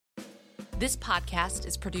This podcast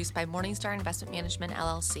is produced by Morningstar Investment Management,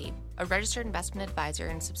 LLC, a registered investment advisor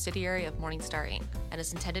and subsidiary of Morningstar, Inc., and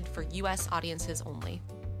is intended for U.S. audiences only.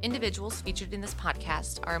 Individuals featured in this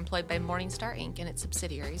podcast are employed by Morningstar, Inc. and its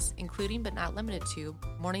subsidiaries, including but not limited to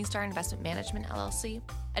Morningstar Investment Management, LLC,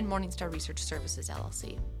 and Morningstar Research Services,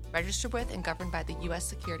 LLC, registered with and governed by the U.S.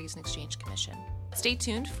 Securities and Exchange Commission. Stay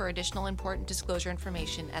tuned for additional important disclosure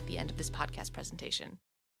information at the end of this podcast presentation.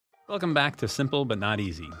 Welcome back to Simple But Not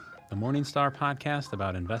Easy, the Morningstar podcast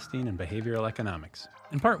about investing and behavioral economics.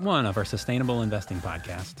 In part one of our Sustainable Investing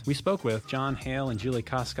podcast, we spoke with John Hale and Julie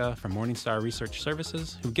Koska from Morningstar Research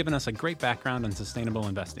Services, who've given us a great background on sustainable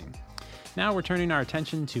investing. Now we're turning our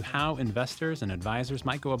attention to how investors and advisors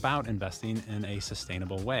might go about investing in a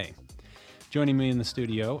sustainable way. Joining me in the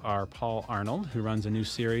studio are Paul Arnold, who runs a new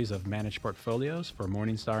series of managed portfolios for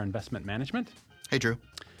Morningstar Investment Management. Hey, Drew.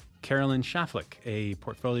 Carolyn Schaflick, a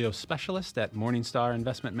portfolio specialist at Morningstar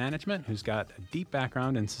Investment Management, who's got a deep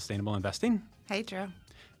background in sustainable investing. Hey, Drew.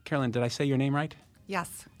 Carolyn, did I say your name right?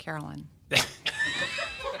 Yes, Carolyn.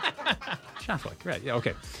 Schaflick, right. Yeah,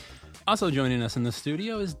 okay. Also joining us in the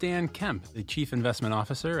studio is Dan Kemp, the Chief Investment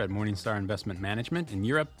Officer at Morningstar Investment Management in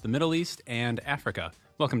Europe, the Middle East, and Africa.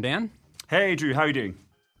 Welcome, Dan. Hey, Drew. How are you doing?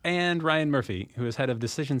 And Ryan Murphy, who is Head of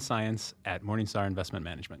Decision Science at Morningstar Investment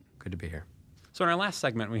Management. Good to be here. So in our last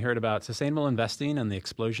segment, we heard about sustainable investing and the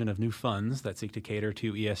explosion of new funds that seek to cater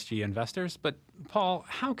to ESG investors. But Paul,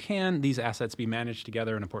 how can these assets be managed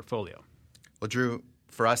together in a portfolio? Well, Drew,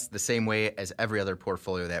 for us, the same way as every other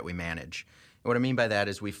portfolio that we manage. And what I mean by that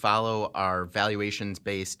is we follow our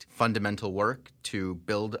valuations-based fundamental work to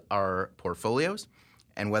build our portfolios.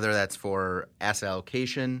 And whether that's for asset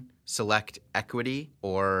allocation, select equity,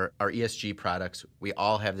 or our ESG products, we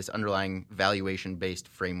all have this underlying valuation-based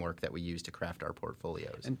framework that we use to craft our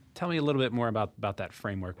portfolios. And tell me a little bit more about that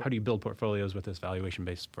framework. How do you build portfolios with this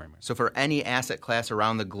valuation-based framework? So for any asset class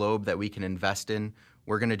around the globe that we can invest in,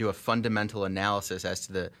 we're going to do a fundamental analysis as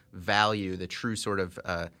to the value, the true sort of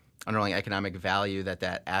underlying economic value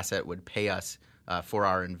that asset would pay us for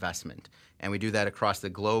our investment. And we do that across the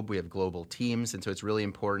globe. We have global teams, and so it's really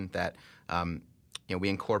important that we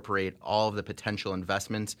incorporate all of the potential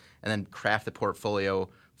investments and then craft the portfolio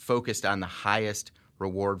focused on the highest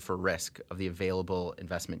reward for risk of the available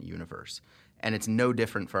investment universe. And it's no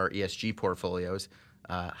different for our ESG portfolios.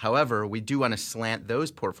 However, we do want to slant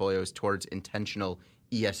those portfolios towards intentional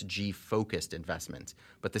ESG-focused investments.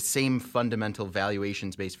 But the same fundamental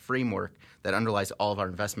valuations-based framework that underlies all of our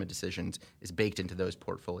investment decisions is baked into those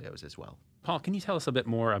portfolios as well. Paul, can you tell us a bit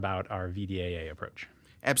more about our VDAA approach?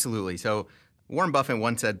 Absolutely. So Warren Buffett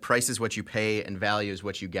once said, price is what you pay and value is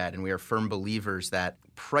what you get. And we are firm believers that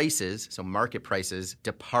prices, so market prices,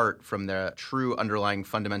 depart from the true underlying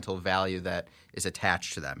fundamental value that is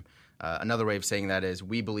attached to them. Another way of saying that is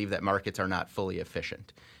we believe that markets are not fully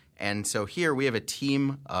efficient. And so here we have a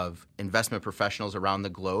team of investment professionals around the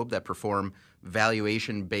globe that perform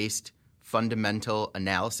valuation-based fundamental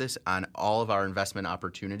analysis on all of our investment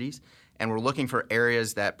opportunities. And we're looking for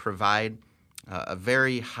areas that provide a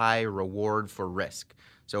very high reward for risk.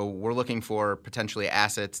 So we're looking for potentially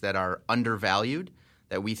assets that are undervalued,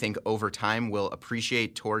 that we think over time will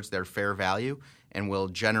appreciate towards their fair value and will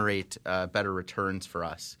generate better returns for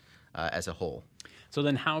us as a whole. So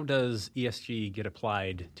then how does ESG get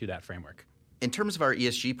applied to that framework? In terms of our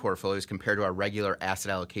ESG portfolios compared to our regular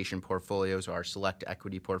asset allocation portfolios or our select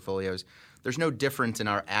equity portfolios, there's no difference in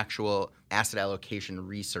our actual asset allocation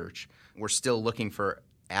research. We're still looking for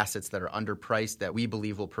assets that are underpriced that we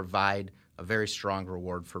believe will provide a very strong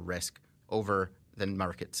reward for risk over the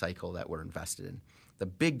market cycle that we're invested in. The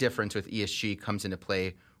big difference with ESG comes into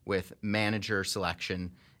play with manager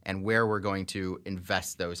selection and where we're going to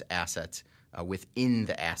invest those assets within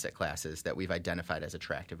the asset classes that we've identified as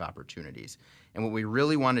attractive opportunities. And what we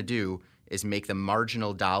really want to do is make the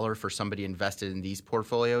marginal dollar for somebody invested in these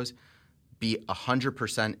portfolios be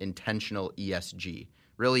 100% intentional ESG.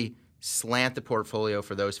 Really slant the portfolio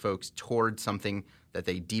for those folks towards something that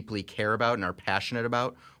they deeply care about and are passionate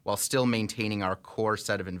about while still maintaining our core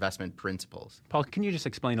set of investment principles. Paul, can you just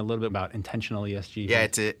explain a little bit about intentional ESG? Yeah,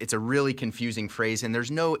 it's a really confusing phrase, and there's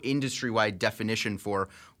no industry-wide definition for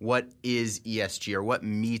what is ESG or what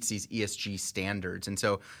meets these ESG standards. And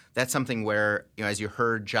so that's something where, as you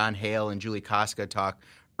heard John Hale and Julie Koska talk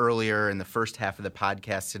earlier in the first half of the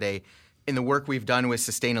podcast today, in the work we've done with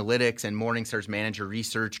Sustainalytics and Morningstar's Manager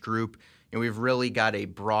Research Group, we've really got a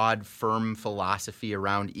broad, firm philosophy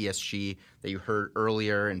around ESG that you heard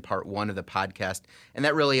earlier in part one of the podcast. And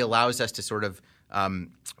that really allows us to sort of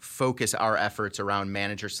focus our efforts around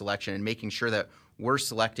manager selection and making sure that we're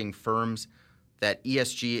selecting firms that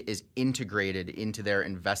ESG is integrated into their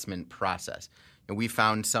investment process. And we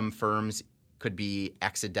found some firms could be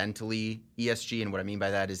accidentally ESG, and what I mean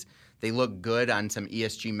by that is they look good on some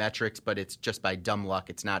ESG metrics, but it's just by dumb luck.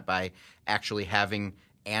 It's not by actually having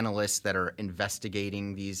analysts that are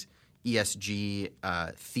investigating these ESG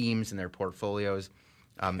themes in their portfolios.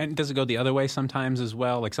 And does it go the other way sometimes as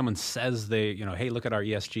well? Like someone says hey, look at our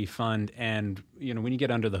ESG fund, and when you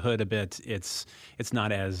get under the hood a bit, it's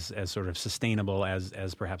not as sort of sustainable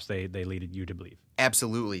as perhaps they lead you to believe.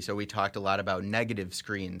 Absolutely. So we talked a lot about negative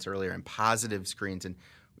screens earlier and positive screens, and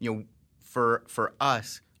for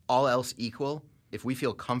us, all else equal, if we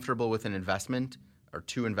feel comfortable with an investment or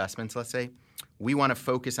two investments, let's say, we want to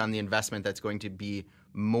focus on the investment that's going to be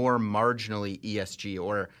more marginally ESG,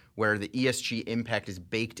 or where the ESG impact is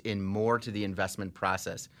baked in more to the investment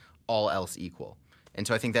process, all else equal. And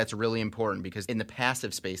so I think that's really important, because in the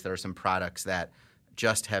passive space, there are some products that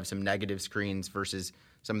just have some negative screens versus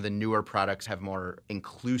some of the newer products have more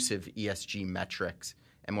inclusive ESG metrics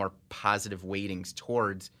and more positive weightings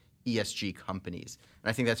towards ESG companies. And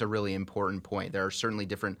I think that's a really important point. There are certainly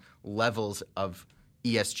different levels of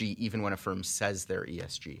ESG even when a firm says they're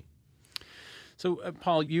ESG. So,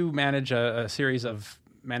 Paul, you manage a series of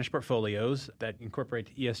managed portfolios that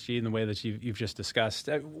incorporate ESG in the way that you've just discussed.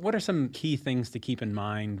 What are some key things to keep in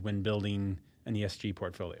mind when building an ESG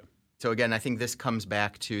portfolio? So again, I think this comes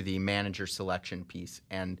back to the manager selection piece.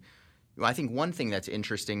 And I think one thing that's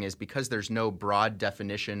interesting is because there's no broad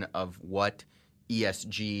definition of what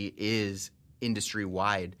ESG is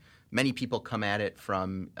industry-wide, many people come at it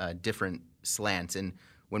from different slants. And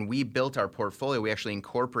when we built our portfolio, we actually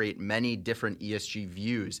incorporate many different ESG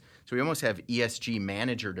views. So we almost have ESG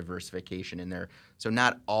manager diversification in there. So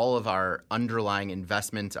not all of our underlying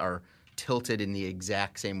investments are tilted in the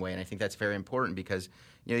exact same way. And I think that's very important, because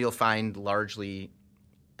you'll find largely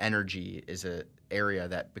energy is an area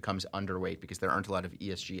that becomes underweight because there aren't a lot of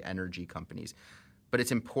ESG energy companies. But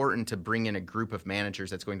it's important to bring in a group of managers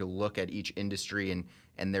that's going to look at each industry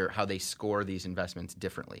and how they score these investments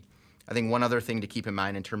differently. I think one other thing to keep in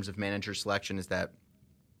mind in terms of manager selection is that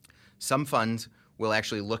some funds will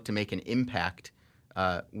actually look to make an impact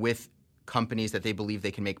with companies that they believe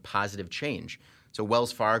they can make positive change. So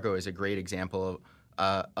Wells Fargo is a great example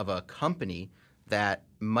of a company that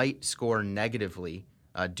might score negatively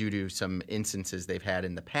due to some instances they've had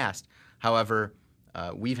in the past. However,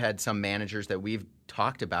 we've had some managers that we've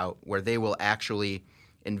talked about where they will actually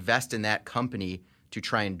invest in that company to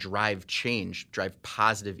try and drive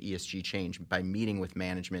positive ESG change by meeting with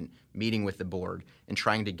management, meeting with the board, and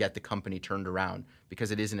trying to get the company turned around, because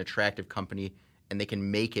it is an attractive company and they can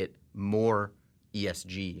make it more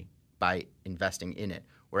ESG by investing in it,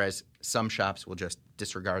 whereas some shops will just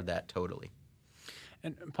disregard that totally.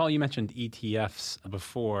 And Paul, you mentioned ETFs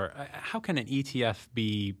before. How can an ETF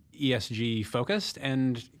be ESG focused?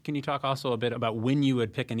 And can you talk also a bit about when you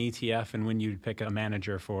would pick an ETF and when you'd pick a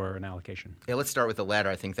manager for an allocation? Yeah, let's start with the latter.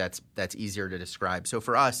 I think that's easier to describe. So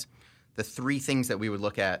for us, the three things that we would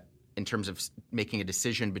look at in terms of making a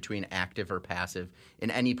decision between active or passive in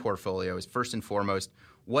any portfolio is, first and foremost,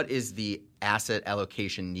 what is the asset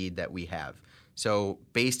allocation need that we have? So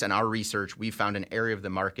based on our research, we found an area of the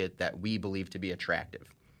market that we believe to be attractive.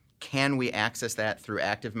 Can we access that through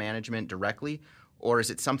active management directly, or is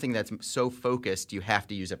it something that's so focused you have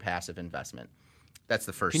to use a passive investment? That's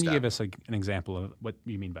the first step. Can you give us an example of what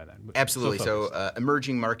you mean by that? Absolutely. So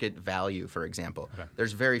emerging market value, for example. Okay.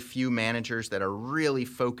 There's very few managers that are really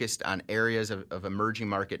focused on areas of emerging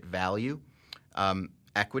market value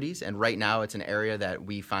equities, and right now it's an area that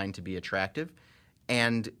we find to be attractive.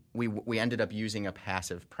 And we ended up using a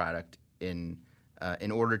passive product in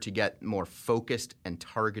order to get more focused and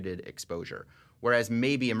targeted exposure. Whereas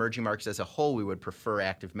maybe emerging markets as a whole, we would prefer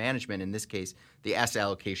active management. In this case, the asset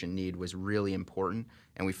allocation need was really important,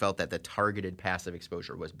 and we felt that the targeted passive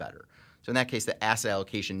exposure was better. So in that case, the asset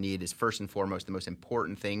allocation need is first and foremost the most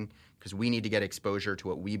important thing, because we need to get exposure to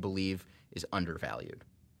what we believe is undervalued.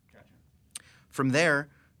 Gotcha. From there,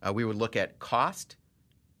 we would look at cost,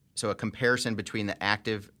 so a comparison between the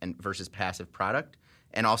active and versus passive product,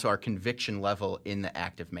 and also our conviction level in the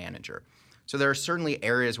active manager. So there are certainly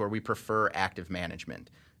areas where we prefer active management,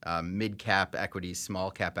 mid-cap equities,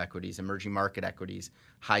 small-cap equities, emerging market equities,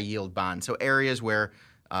 high-yield bonds. So areas where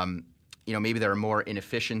maybe there are more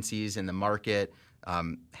inefficiencies in the market,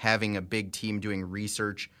 having a big team doing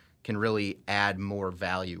research can really add more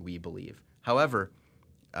value, we believe. However,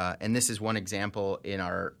 and this is one example in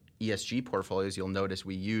our ESG portfolios, you'll notice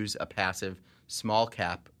we use a passive small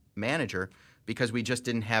cap manager because we just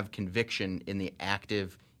didn't have conviction in the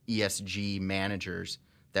active ESG managers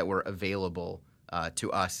that were available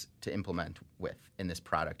to us to implement with in this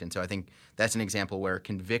product. And so I think that's an example where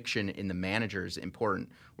conviction in the manager is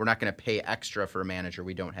important. We're not going to pay extra for a manager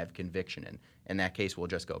we don't have conviction in. In that case, we'll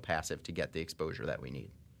just go passive to get the exposure that we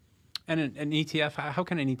need. And an ETF, how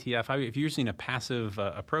can an ETF, if you're using a passive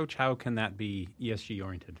approach, how can that be ESG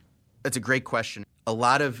oriented? That's a great question. A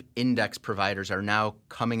lot of index providers are now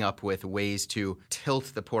coming up with ways to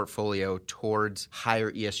tilt the portfolio towards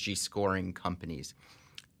higher ESG scoring companies.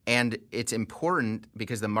 And it's important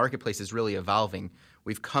because the marketplace is really evolving.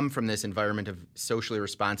 We've come from this environment of socially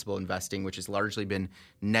responsible investing, which has largely been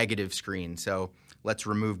negative screen. So let's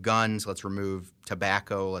remove guns, let's remove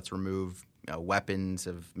tobacco, let's remove weapons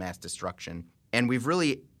of mass destruction. And we've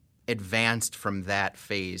really advanced from that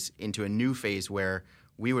phase into a new phase where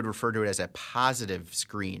we would refer to it as a positive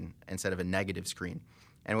screen instead of a negative screen.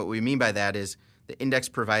 And what we mean by that is the index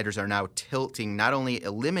providers are now tilting, not only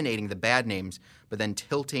eliminating the bad names, but then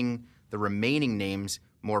tilting the remaining names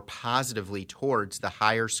more positively towards the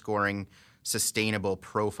higher scoring, sustainable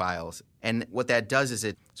profiles. And what that does is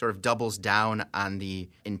it sort of doubles down on the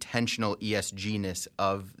intentional ESG-ness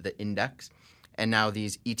of the index. And now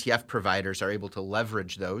these ETF providers are able to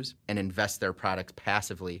leverage those and invest their products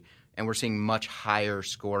passively. And we're seeing much higher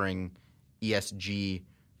scoring ESG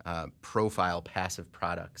profile passive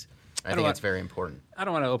products. I think it's very important. I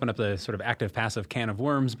don't want to open up the sort of active-passive can of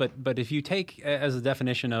worms, but if you take as a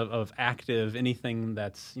definition of active anything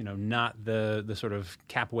that's not the sort of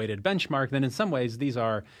cap-weighted benchmark, then in some ways these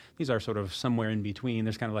are sort of somewhere in between.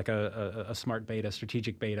 There's kind of like a smart beta,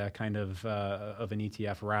 strategic beta kind of an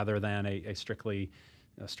ETF rather than a strictly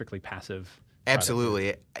passive.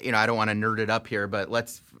 Absolutely. I don't want to nerd it up here, but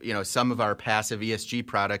some of our passive ESG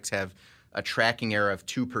products have a tracking error of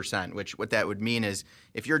 2%, which what that would mean is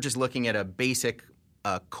if you're just looking at a basic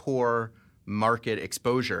core market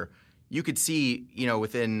exposure, you could see,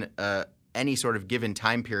 within any sort of given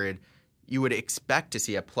time period, you would expect to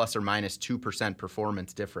see a plus or minus 2%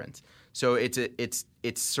 performance difference. So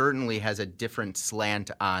it certainly has a different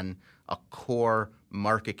slant on a core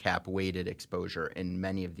market cap weighted exposure in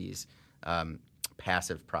many of these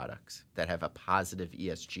passive products that have a positive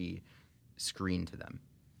ESG screen to them.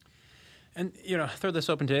 And throw this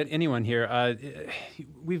open to anyone here.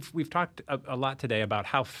 We've talked a lot today about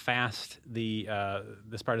how fast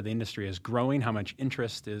this part of the industry is growing, how much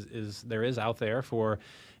interest there is out there for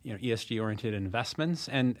ESG oriented investments,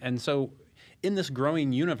 and so in this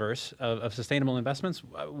growing universe of sustainable investments,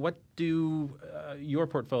 what do your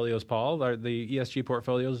portfolios, Paul, or the ESG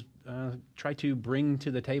portfolios, try to bring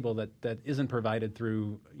to the table that isn't provided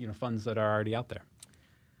through funds that are already out there?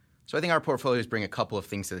 So I think our portfolios bring a couple of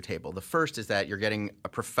things to the table. The first is that you're getting a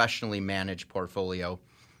professionally managed portfolio,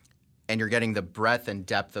 and you're getting the breadth and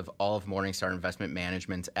depth of all of Morningstar Investment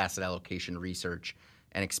Management's asset allocation research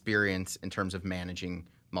and experience in terms of managing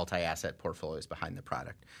multi-asset portfolios behind the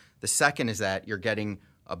product. The second is that you're getting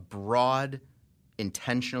a broad,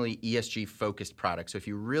 intentionally ESG-focused product. So if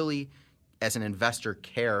you really, as an investor,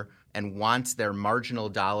 care and wants their marginal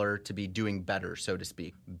dollar to be doing better, so to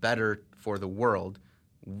speak, better for the world,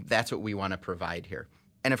 that's what we want to provide here.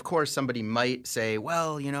 And of course, somebody might say,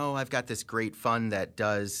 well, I've got this great fund that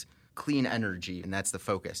does clean energy, and that's the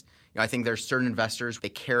focus. I think there's certain investors, they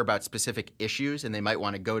care about specific issues, and they might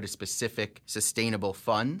want to go to specific sustainable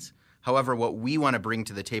funds. However, what we want to bring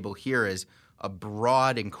to the table here is a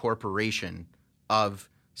broad incorporation of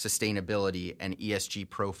sustainability and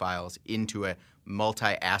ESG profiles into a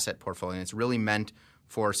multi-asset portfolio. And it's really meant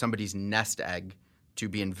for somebody's nest egg to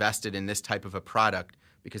be invested in this type of a product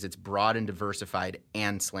because it's broad and diversified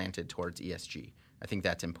and slanted towards ESG. I think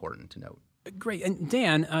that's important to note. Great. And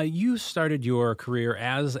Dan, you started your career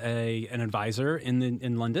as an advisor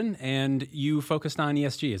in London, and you focused on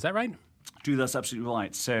ESG. Is that right? Drew, that's absolutely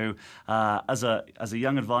right. So as a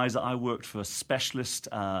young advisor, I worked for a specialist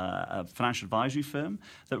financial advisory firm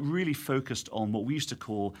that really focused on what we used to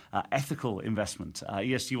call ethical investment.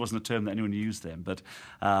 ESG wasn't a term that anyone used then, but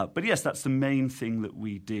yes, that's the main thing that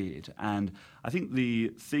we did. And I think the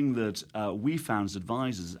thing that we found as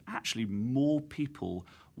advisors is actually more people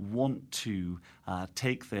want to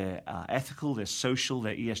take their ethical, their social,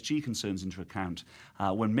 their ESG concerns into account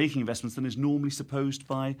when making investments than is normally supposed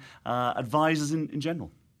by advisors in general.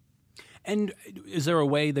 And is there a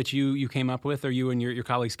way that you came up with, or you and your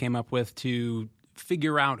colleagues came up with, to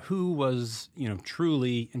figure out who was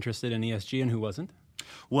truly interested in ESG and who wasn't?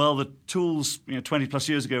 Well, the tools 20 plus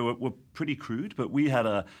years ago were pretty crude, but we had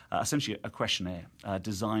essentially a questionnaire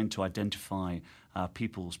designed to identify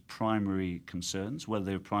people's primary concerns, whether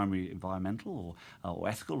they were primary environmental or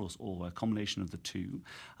ethical or a combination of the two.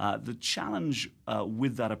 The challenge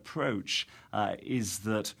with that approach is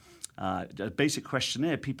that a basic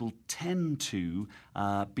questionnaire, people tend to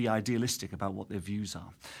be idealistic about what their views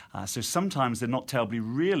are. So sometimes they're not terribly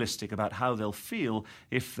realistic about how they'll feel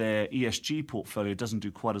if their ESG portfolio doesn't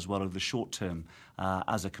do quite as well over the short term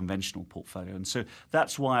as a conventional portfolio. And so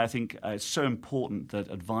that's why I think it's so important that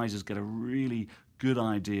advisors get a really good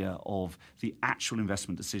idea of the actual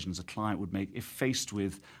investment decisions a client would make if faced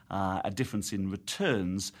with a difference in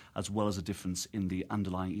returns as well as a difference in the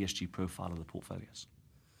underlying ESG profile of the portfolios.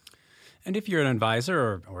 And if you're an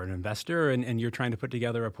advisor or an investor and you're trying to put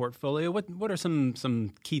together a portfolio, what are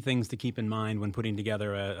some key things to keep in mind when putting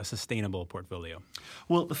together a sustainable portfolio?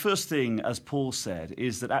 Well, the first thing, as Paul said,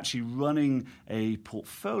 is that actually running a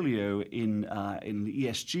portfolio in the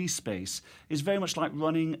ESG space is very much like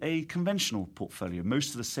running a conventional portfolio.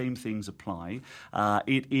 Most of the same things apply.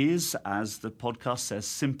 It is, as the podcast says,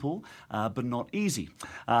 simple, but not easy.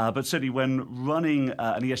 But certainly when running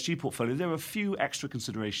an ESG portfolio, there are a few extra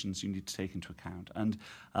considerations you need to take into account. And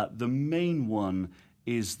the main one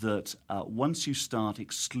is that once you start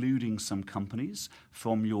excluding some companies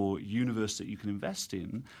from your universe that you can invest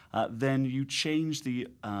in, then you change the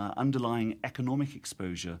underlying economic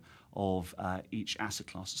exposure of each asset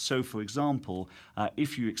class. So, for example,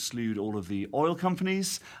 if you exclude all of the oil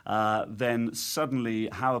companies, then suddenly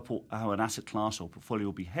how an asset class or portfolio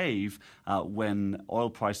will behave when oil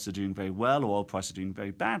prices are doing very well or oil prices are doing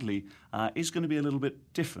very badly is going to be a little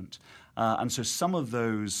bit different. And so some of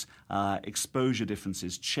those exposure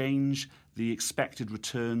differences change the expected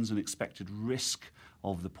returns and expected risk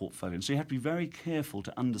of the portfolio. And so you have to be very careful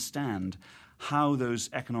to understand how those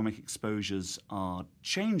economic exposures are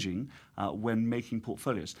changing when making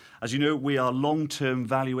portfolios. As you know, we are long-term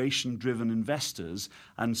valuation-driven investors,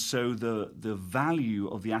 and so the value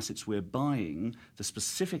of the assets we're buying, the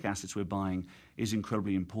specific assets we're buying, is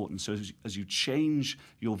incredibly important. So as you change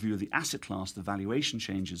your view of the asset class, the valuation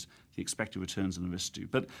changes, the expected returns and the risks do.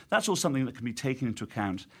 But that's all something that can be taken into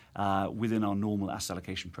account within our normal asset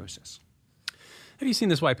allocation process. Have you seen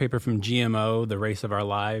this white paper from GMO, The Race of Our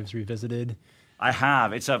Lives Revisited? I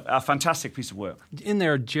have. It's a fantastic piece of work. In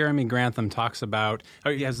there, Jeremy Grantham talks about,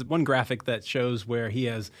 or he has one graphic that shows where he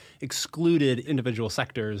has excluded individual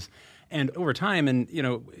sectors. And over time, and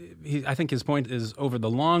I think his point is over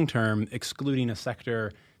the long term, excluding a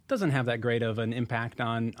sector doesn't have that great of an impact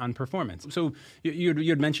on performance. So you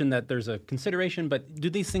had mentioned that there's a consideration, but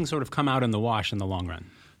do these things sort of come out in the wash in the long run?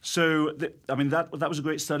 So, that was a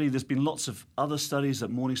great study. There's been lots of other studies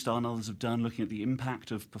that Morningstar and others have done looking at the impact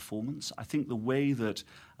of performance. I think the way that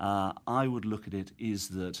I would look at it is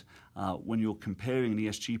that when you're comparing an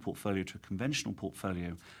ESG portfolio to a conventional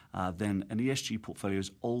portfolio, then an ESG portfolio is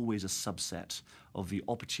always a subset of the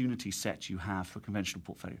opportunity set you have for a conventional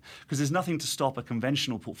portfolio. Because there's nothing to stop a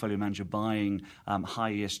conventional portfolio manager buying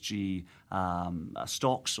high ESG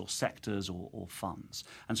stocks or sectors or funds.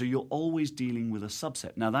 And so you're always dealing with a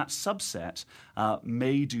subset. Now, that subset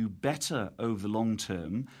may do better over the long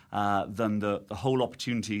term than the whole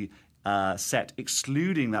opportunity set,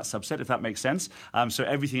 excluding that subset, if that makes sense. So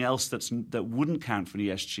everything else that wouldn't count for an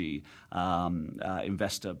ESG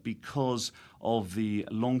investor because of the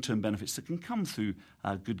long-term benefits that can come through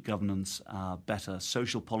good governance, better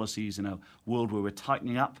social policies in a world where we're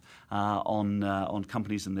tightening up on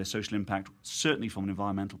companies and their social impact, certainly from an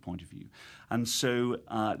environmental point of view. And so,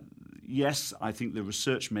 yes, I think the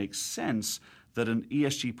research makes sense that an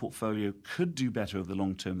ESG portfolio could do better over the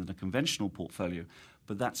long term than a conventional portfolio.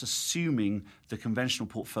 But that's assuming the conventional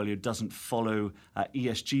portfolio doesn't follow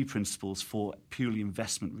ESG principles for purely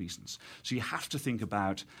investment reasons. So you have to think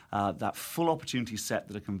about that full opportunity set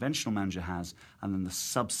that a conventional manager has and then the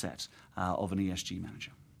subset of an ESG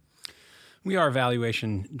manager. We are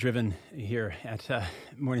valuation driven here at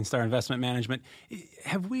Morningstar Investment Management.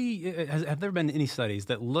 Have there been any studies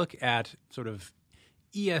that look at sort of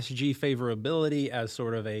ESG favorability as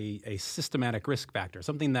sort of a systematic risk factor,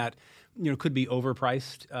 something that could be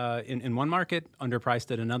overpriced in one market,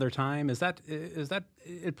 underpriced at another time? Is that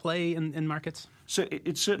at play in markets? So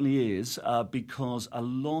it certainly is because a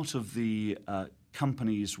lot of the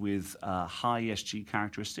companies with high ESG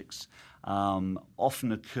characteristics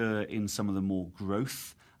often occur in some of the more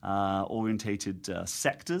growth orientated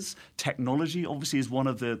sectors. Technology obviously is one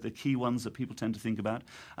of the key ones that people tend to think about.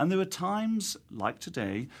 And there are times, like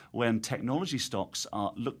today, when technology stocks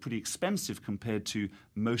look pretty expensive compared to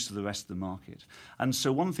most of the rest of the market. And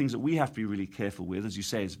so one of the things that we have to be really careful with, as you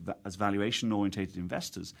say, as valuation-orientated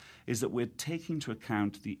investors, is that we're taking into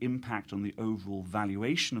account the impact on the overall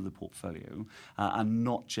valuation of the portfolio and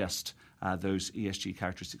not just those ESG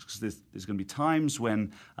characteristics, because there's going to be times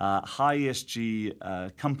when high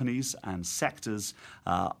ESG companies and sectors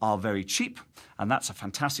are very cheap, and that's a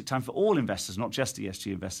fantastic time for all investors, not just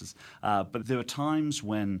ESG investors. But there are times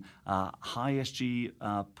when high ESG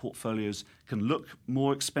portfolios can look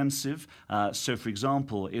more expensive. So, for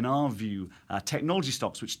example, in our view, technology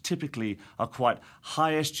stocks, which typically are quite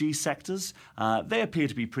high ESG sectors, they appear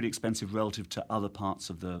to be pretty expensive relative to other parts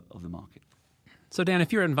of the market. So, Dan,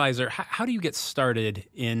 if you're an advisor, how do you get started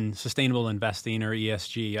in sustainable investing or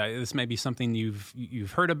ESG? This may be something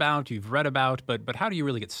you've heard about, you've read about, but how do you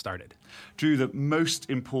really get started? Drew, the most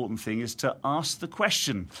important thing is to ask the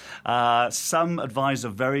question. Some advisors are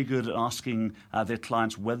very good at asking their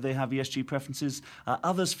clients whether they have ESG preferences.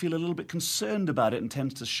 Others feel a little bit concerned about it and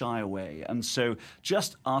tend to shy away. And so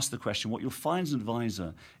just ask the question. What you'll find as an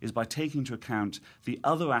advisor is by taking into account the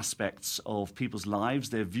other aspects of people's lives,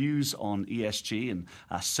 their views on ESG and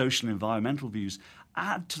social and environmental views,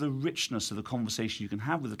 add to the richness of the conversation you can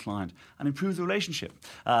have with the client and improve the relationship.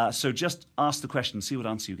 So just ask the question and see what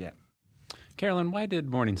answer you get. Carolyn, why did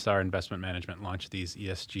Morningstar Investment Management launch these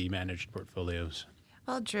ESG managed portfolios?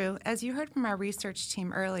 Well, Drew, as you heard from our research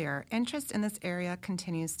team earlier, interest in this area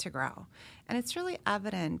continues to grow. And it's really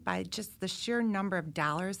evident by just the sheer number of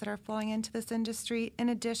dollars that are flowing into this industry, in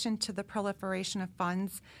addition to the proliferation of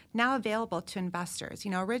funds now available to investors.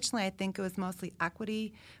 Originally, I think it was mostly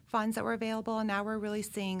equity funds that were available, and now we're really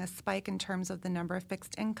seeing a spike in terms of the number of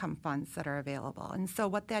fixed income funds that are available. And so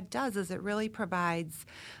what that does is it really provides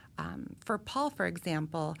for Paul, for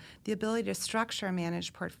example, the ability to structure a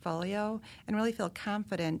managed portfolio and really feel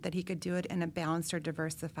confident that he could do it in a balanced or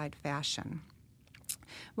diversified fashion.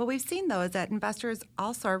 What we've seen, though, is that investors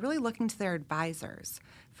also are really looking to their advisors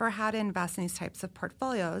for how to invest in these types of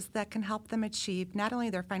portfolios that can help them achieve not only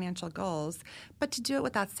their financial goals, but to do it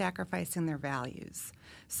without sacrificing their values.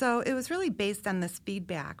 So it was really based on this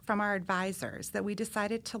feedback from our advisors that we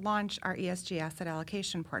decided to launch our ESG asset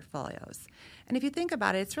allocation portfolios. And if you think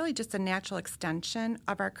about it, it's really just a natural extension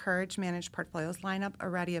of our Courage Managed Portfolios lineup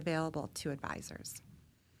already available to advisors.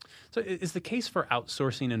 So is the case for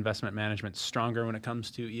outsourcing investment management stronger when it comes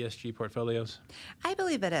to ESG portfolios? I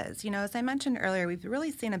believe it is. As I mentioned earlier, we've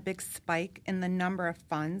really seen a big spike in the number of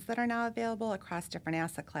funds that are now available across different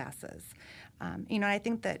asset classes. I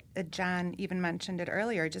think that John even mentioned it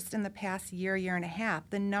earlier, just in the past year and a half,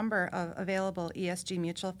 the number of available ESG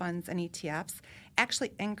mutual funds and ETFs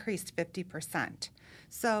actually increased 50%.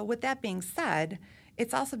 So with that being said,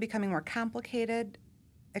 it's also becoming more complicated,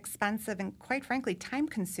 expensive, and quite frankly,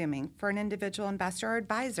 time-consuming for an individual investor or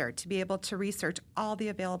advisor to be able to research all the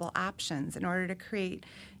available options in order to create,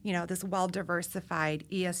 this well-diversified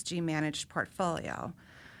ESG managed portfolio.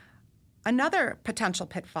 Another potential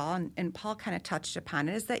pitfall, and Paul kind of touched upon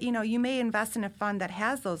it, is that, you may invest in a fund that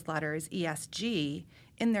has those letters ESG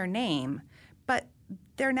in their name, but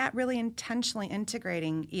they're not really intentionally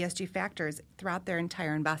integrating ESG factors throughout their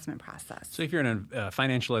entire investment process. So if you're a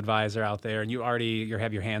financial advisor out there and you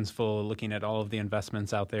have your hands full looking at all of the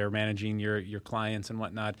investments out there, managing your clients and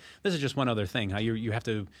whatnot, this is just one other thing, how you have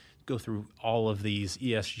to go through all of these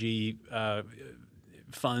ESG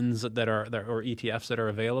funds that are or ETFs that are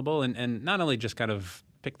available, and not only just kind of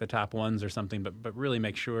pick the top ones or something, but really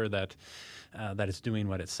make sure that it's doing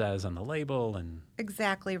what it says on the label. And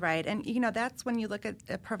exactly right. And that's when you look at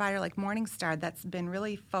a provider like Morningstar that's been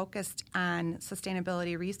really focused on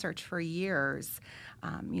sustainability research for years,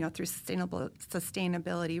 through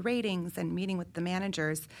sustainability ratings and meeting with the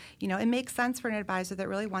managers. It makes sense for an advisor that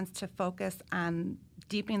really wants to focus on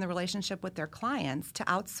deepening the relationship with their clients to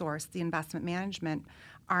outsource the investment management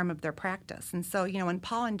arm of their practice. And so, when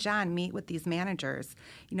Paul and John meet with these managers,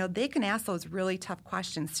 they can ask those really tough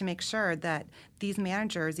questions to make sure that these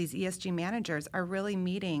managers, these ESG managers, are really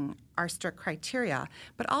meeting our strict criteria,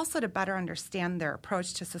 but also to better understand their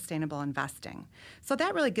approach to sustainable investing. So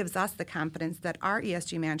that really gives us the confidence that our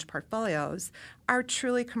ESG managed portfolios are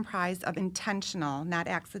truly comprised of intentional, not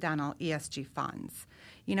accidental ESG funds.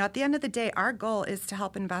 At the end of the day, our goal is to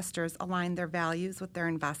help investors align their values with their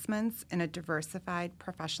investments in a diversified,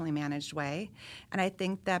 professionally managed way. And I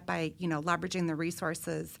think that by, leveraging the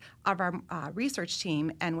resources of our research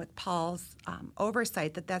team and with Paul's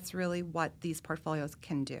oversight, that's really what these portfolios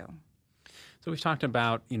can do. So we've talked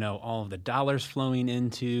about, all of the dollars flowing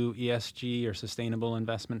into ESG or sustainable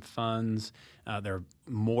investment funds. There are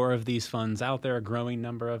more of these funds out there, a growing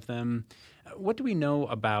number of them. What do we know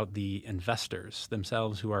about the investors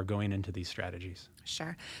themselves who are going into these strategies?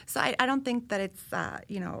 Sure. So I don't think that it's,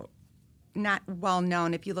 not well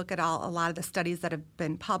known, if you look at a lot of the studies that have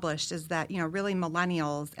been published, is that, really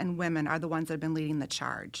millennials and women are the ones that have been leading the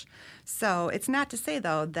charge. So it's not to say,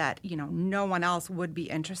 though, that, no one else would be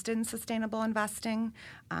interested in sustainable investing.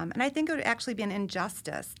 And I think it would actually be an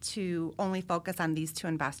injustice to only focus on these two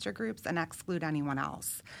investor groups and exclude anyone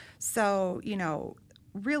else. So,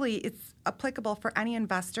 really it's applicable for any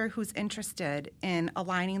investor who's interested in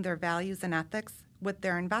aligning their values and ethics with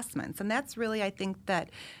their investments. And that's really, I think that,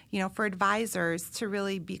 for advisors to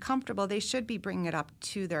really be comfortable, they should be bringing it up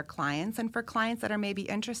to their clients. And for clients that are maybe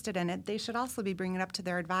interested in it, they should also be bringing it up to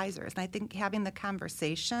their advisors. And I think having the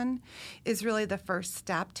conversation is really the first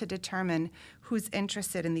step to determine who's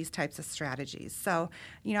interested in these types of strategies. So,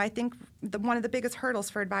 I think one of the biggest hurdles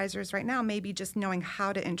for advisors right now may be just knowing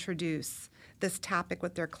how to introduce this topic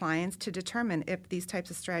with their clients to determine if these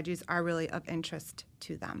types of strategies are really of interest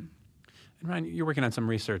to them. And Ryan, you're working on some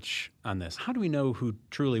research on this. How do we know who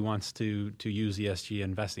truly wants to use ESG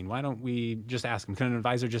investing? Why don't we just ask them? Can an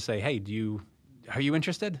advisor just say, hey, are you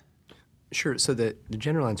interested? Sure. So the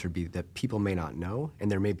general answer would be that people may not know,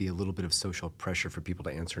 and there may be a little bit of social pressure for people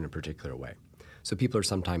to answer in a particular way. So people are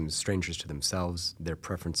sometimes strangers to themselves. Their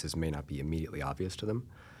preferences may not be immediately obvious to them.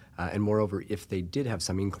 And moreover, if they did have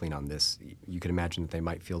some inkling on this, you could imagine that they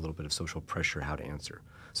might feel a little bit of social pressure how to answer.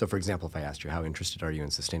 So for example, if I asked you, how interested are you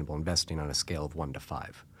in sustainable investing on a scale of 1 to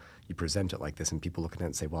 5? You present it like this and people look at it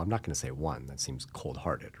and say, well, I'm not going to say 1. That seems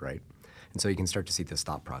cold-hearted, right? And so you can start to see this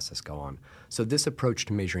thought process go on. So this approach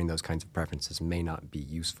to measuring those kinds of preferences may not be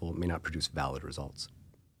useful, may not produce valid results.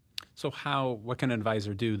 So what can an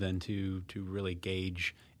advisor do then to really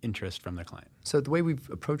gauge interest from their client? So the way we've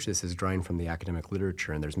approached this is drawing from the academic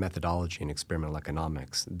literature, and there's methodology in experimental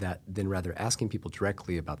economics that then rather asking people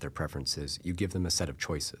directly about their preferences, you give them a set of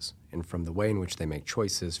choices. And from the way in which they make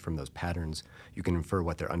choices, from those patterns, you can infer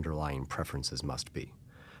what their underlying preferences must be.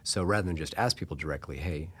 So rather than just ask people directly,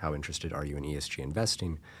 hey, how interested are you in ESG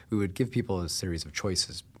investing, we would give people a series of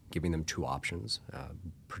choices, giving them 2 options,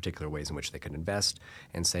 particular ways in which they could invest,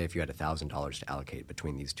 and say if you had $1,000 to allocate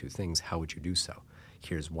between these 2 things, how would you do so?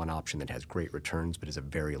 Here's one option that has great returns but is a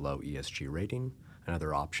very low ESG rating,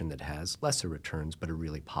 another option that has lesser returns but a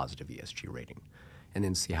really positive ESG rating, and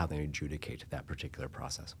then see how they adjudicate that particular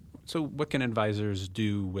process. So what can advisors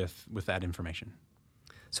do with that information?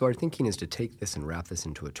 So our thinking is to take this and wrap this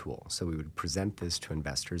into a tool. So we would present this to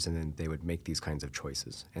investors, and then they would make these kinds of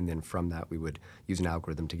choices. And then from that, we would use an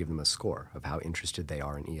algorithm to give them a score of how interested they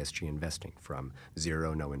are in ESG investing, from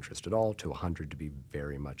 0, no interest at all, to 100 to be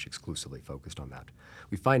very much exclusively focused on that.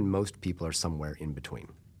 We find most people are somewhere in between.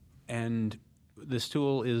 And this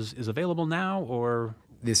tool is available now, or?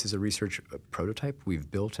 This is a research prototype we've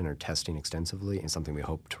built and are testing extensively, and something we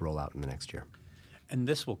hope to roll out in the next year. And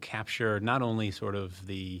this will capture not only sort of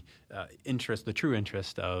the interest, the true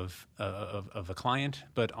interest of a client,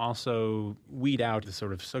 but also weed out the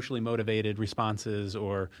sort of socially motivated responses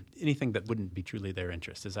or anything that wouldn't be truly their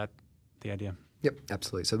interest. Is that the idea? Yep,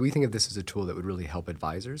 absolutely. So we think of this as a tool that would really help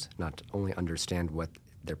advisors not only understand what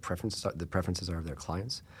their the preferences are of their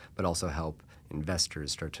clients, but also help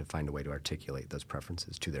investors start to find a way to articulate those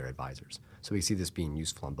preferences to their advisors. So we see this being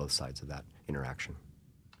useful on both sides of that interaction.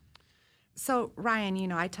 So,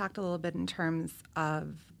 Ryan, I talked a little bit in terms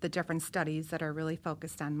of the different studies that are really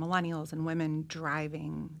focused on millennials and women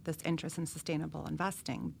driving this interest in sustainable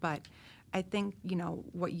investing. But I think,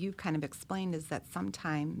 what you've kind of explained is that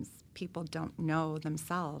sometimes people don't know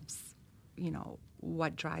themselves,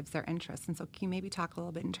 what drives their interest. And so can you maybe talk a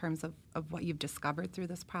little bit in terms of what you've discovered through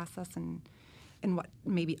this process and what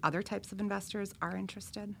maybe other types of investors are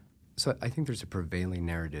interested? So I think there's a prevailing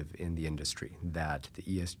narrative in the industry that the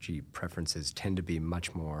ESG preferences tend to be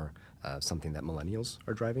much more something that millennials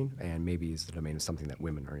are driving, and maybe is the domain of something that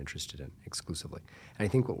women are interested in exclusively. And I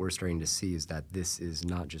think what we're starting to see is that this is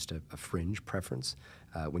not just a fringe preference.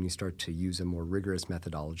 When you start to use a more rigorous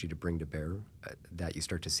methodology to bring to bear that, you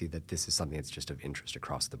start to see that this is something that's just of interest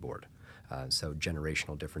across the board. So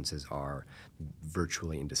generational differences are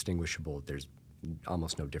virtually indistinguishable. There's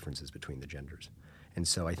almost no differences between the genders. And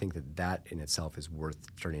so I think that in itself is worth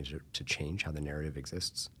starting to change how the narrative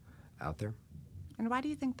exists out there. And why do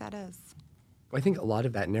you think that is? Well, I think a lot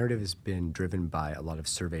of that narrative has been driven by a lot of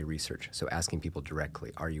survey research. So asking people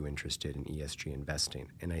directly, are you interested in ESG investing?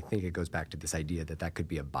 And I think it goes back to this idea that could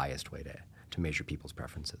be a biased way to measure people's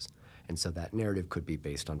preferences. And so that narrative could be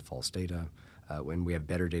based on false data when we have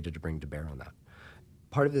better data to bring to bear on that.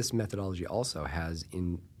 Part of this methodology also has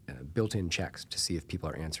built-in checks to see if people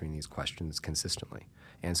are answering these questions consistently.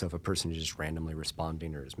 And so if a person is just randomly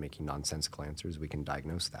responding or is making nonsensical answers, we can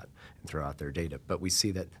diagnose that and throw out their data. But we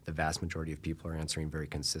see that the vast majority of people are answering very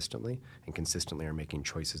consistently and consistently are making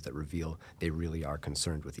choices that reveal they really are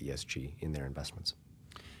concerned with ESG in their investments.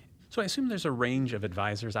 So I assume there's a range of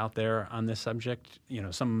advisors out there on this subject.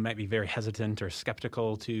 Some might be very hesitant or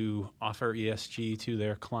skeptical to offer ESG to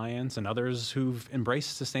their clients, and others who've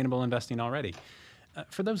embraced sustainable investing already.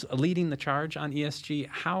 For those leading the charge on ESG,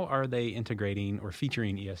 how are they integrating or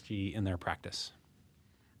featuring ESG in their practice?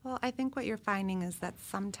 Well, I think what you're finding is that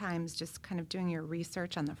sometimes just kind of doing your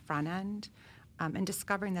research on the front end and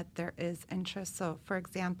discovering that there is interest. So, for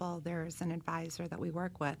example, there's an advisor that we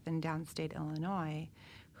work with in downstate Illinois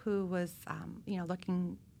who was,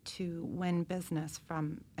 looking to win business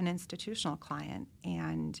from an institutional client.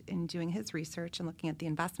 And in doing his research and looking at the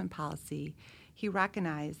investment policy, he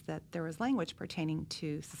recognized that there was language pertaining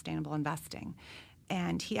to sustainable investing.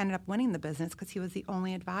 And he ended up winning the business because he was the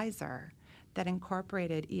only advisor that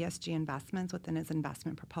incorporated ESG investments within his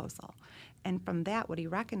investment proposal. And from that, what he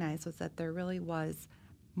recognized was that there really was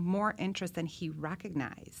more interest than he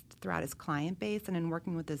recognized throughout his client base, and in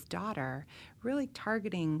working with his daughter, really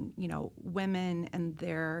targeting, women and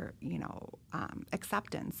their,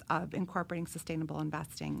 acceptance of incorporating sustainable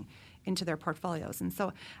investing into their portfolios. And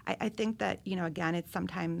so I think that, again, it's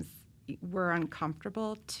sometimes we're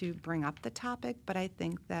uncomfortable to bring up the topic, but I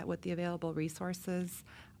think that with the available resources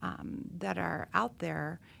that are out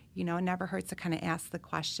there, it never hurts to kind of ask the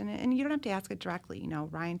question. And you don't have to ask it directly.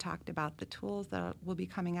 Ryan talked about the tools that will be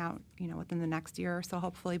coming out, within the next year or so,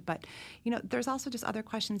 hopefully. But, there's also just other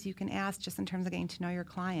questions you can ask just in terms of getting to know your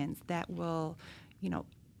clients that will,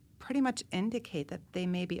 pretty much indicate that they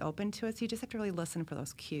may be open to it. So you just have to really listen for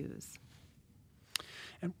those cues.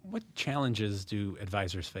 And what challenges do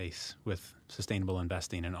advisors face with sustainable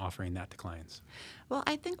investing and offering that to clients? Well,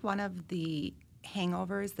 I think one of the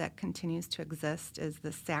hangovers that continues to exist is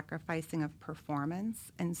the sacrificing of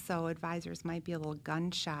performance. And so advisors might be a little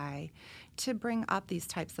gun-shy to bring up these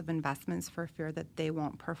types of investments for fear that they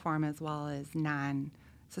won't perform as well as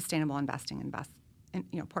non-sustainable investing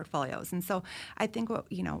portfolios. And so I think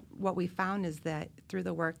what we found is that through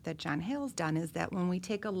the work that John Hale's done is that when we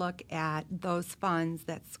take a look at those funds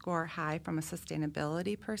that score high from a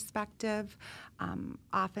sustainability perspective,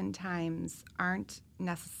 oftentimes aren't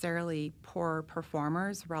necessarily poor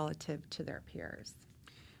performers relative to their peers.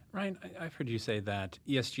 Ryan, I've heard you say that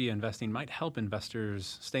ESG investing might help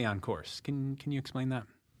investors stay on course. Can you explain that?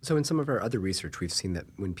 So in some of our other research, we've seen that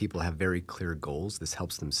when people have very clear goals, this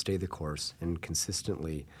helps them stay the course and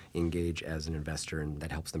consistently engage as an investor, and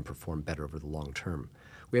that helps them perform better over the long term.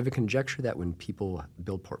 We have a conjecture that when people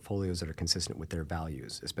build portfolios that are consistent with their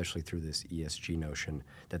values, especially through this ESG notion,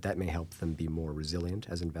 that may help them be more resilient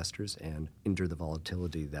as investors and endure the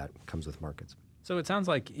volatility that comes with markets. So it sounds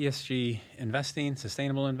like ESG investing,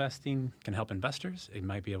 sustainable investing, can help investors. It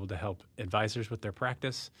might be able to help advisors with their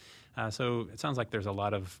practice. So it sounds like there's a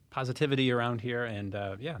lot of positivity around here. And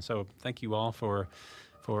so thank you all for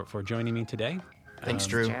joining me today. Thanks,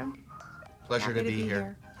 Drew. Pleasure to be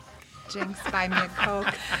here. Jinx, buy me a Coke.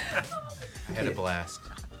 I had a blast.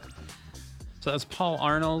 So that's Paul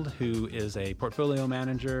Arnold, who is a portfolio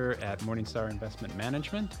manager at Morningstar Investment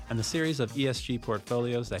Management, and the series of ESG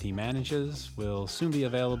portfolios that he manages will soon be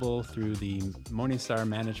available through the Morningstar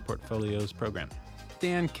Managed Portfolios program.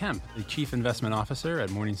 Dan Kemp, the Chief Investment Officer at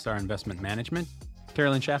Morningstar Investment Management,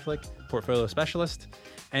 Carolyn Shaflick, Portfolio Specialist,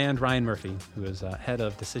 and Ryan Murphy, who is Head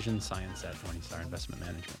of Decision Science at Morningstar Investment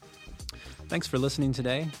Management. Thanks for listening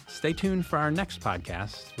today. Stay tuned for our next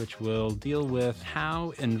podcast, which will deal with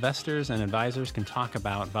how investors and advisors can talk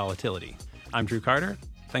about volatility. I'm Drew Carter.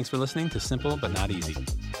 Thanks for listening to Simple But Not Easy.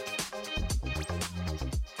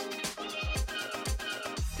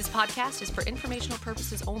 This podcast is for informational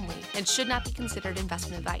purposes only and should not be considered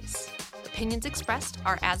investment advice. Opinions expressed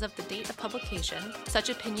are as of the date of publication. Such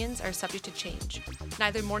opinions are subject to change.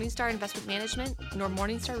 Neither Morningstar Investment Management nor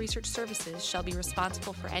Morningstar Research Services shall be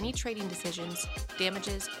responsible for any trading decisions,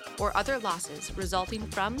 damages, or other losses resulting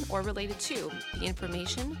from or related to the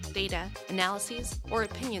information, data, analyses, or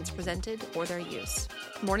opinions presented or their use.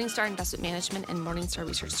 Morningstar Investment Management and Morningstar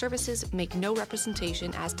Research Services make no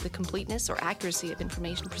representation as to the completeness or accuracy of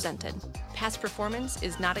information presented. Past performance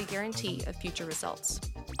is not a guarantee of future results.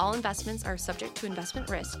 All investments are subject to investment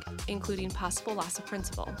risk, including possible loss of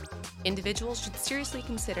principal. Individuals should seriously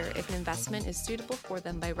consider if an investment is suitable for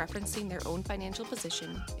them by referencing their own financial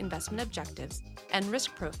position, investment objectives, and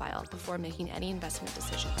risk profile before making any investment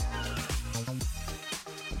decision.